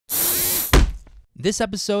This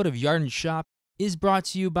episode of Yard and Shop is brought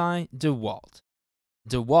to you by DeWalt.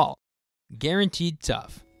 DeWalt, guaranteed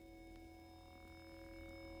tough.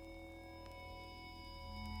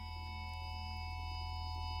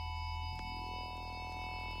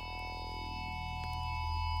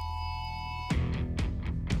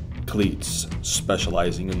 Cleats,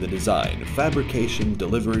 specializing in the design, fabrication,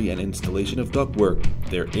 delivery, and installation of ductwork.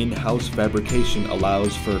 Their in-house fabrication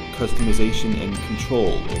allows for customization and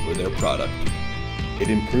control over their product. It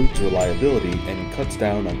improves reliability and cuts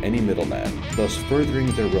down on any middleman, thus furthering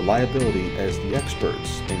their reliability as the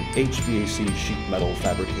experts in HVAC sheet metal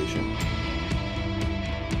fabrication.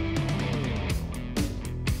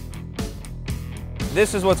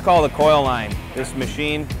 This is what's called a coil line. This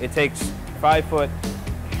machine, it takes 5-foot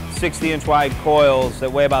 60-inch wide coils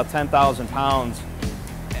that weigh about 10,000 pounds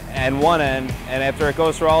at one end, and after it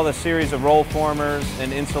goes through all the series of roll formers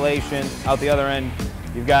and insulation, out the other end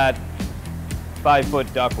you've got 5-foot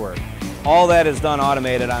ductwork. All that is done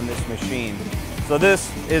automated on this machine. So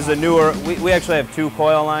this is the newer, we actually have 2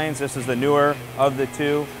 coil lines. This is the newer of the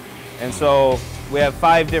 2. And so we have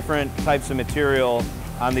 5 different types of material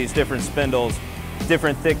on these different spindles,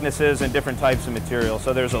 different thicknesses and different types of material.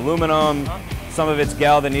 So there's aluminum, some of it's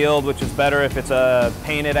galvannealed, which is better if it's a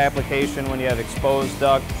painted application when you have exposed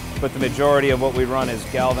duct, but the majority of what we run is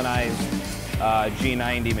galvanized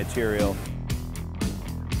G90 material.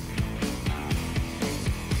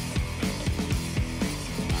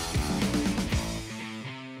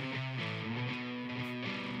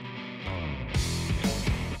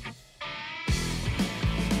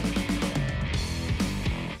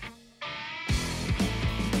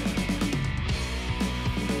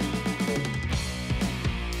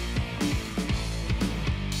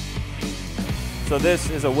 So this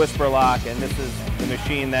is a whisper lock, and this is the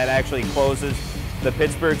machine that actually closes the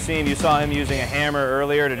Pittsburgh seam. You saw him using a hammer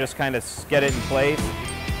earlier to just kind of get it in place.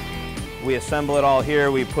 We assemble it all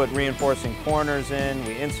here. We put reinforcing corners in,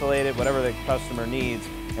 we insulate it, whatever the customer needs,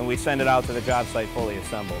 and we send it out to the job site fully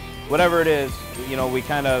assembled. Whatever it is, you know, we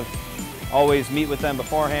kind of always meet with them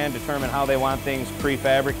beforehand, determine how they want things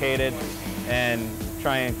prefabricated, and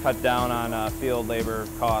try and cut down on field labor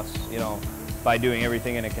costs, you know, by doing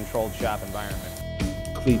everything in a controlled shop environment.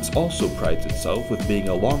 Cleats also prides itself with being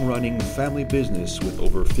a long-running family business with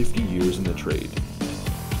over 50 years in the trade.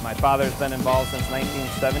 My father's been involved since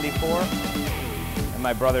 1974, and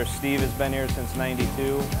my brother Steve has been here since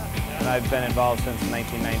 '92, and I've been involved since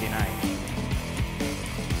 1999.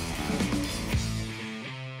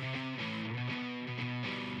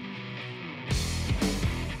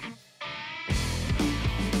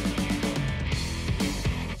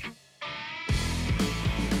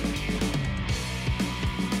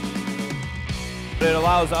 It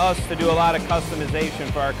allows us to do a lot of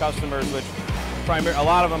customization for our customers, which a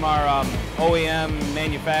lot of them are OEM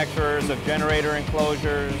manufacturers of generator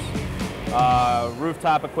enclosures,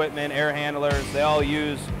 rooftop equipment, air handlers. They all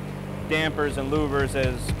use dampers and louvers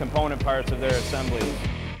as component parts of their assemblies.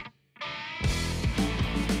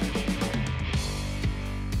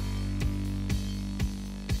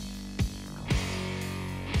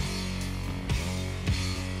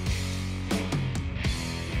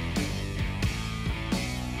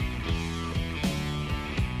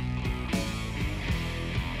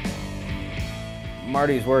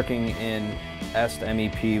 Marty's working in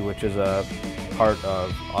MEP, which is a part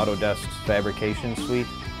of Autodesk's fabrication suite.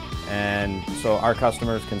 And so our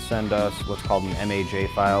customers can send us what's called an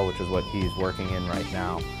MAJ file, which is what he's working in right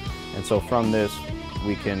now. And so from this,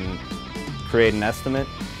 we can create an estimate,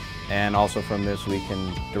 and also from this, we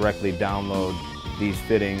can directly download these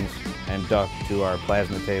fittings and duct to our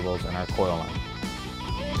plasma tables and our coil line.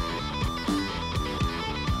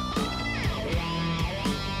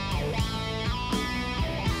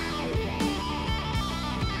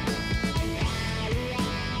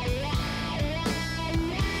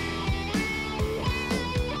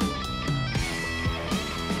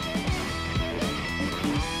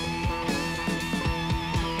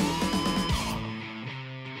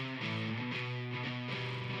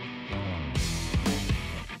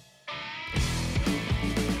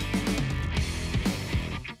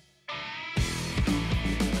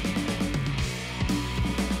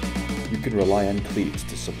 You can rely on Cleats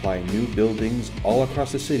to supply new buildings all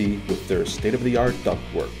across the city with their state-of-the-art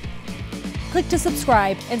ductwork. Click to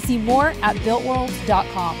subscribe and see more at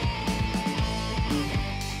builtworld.com.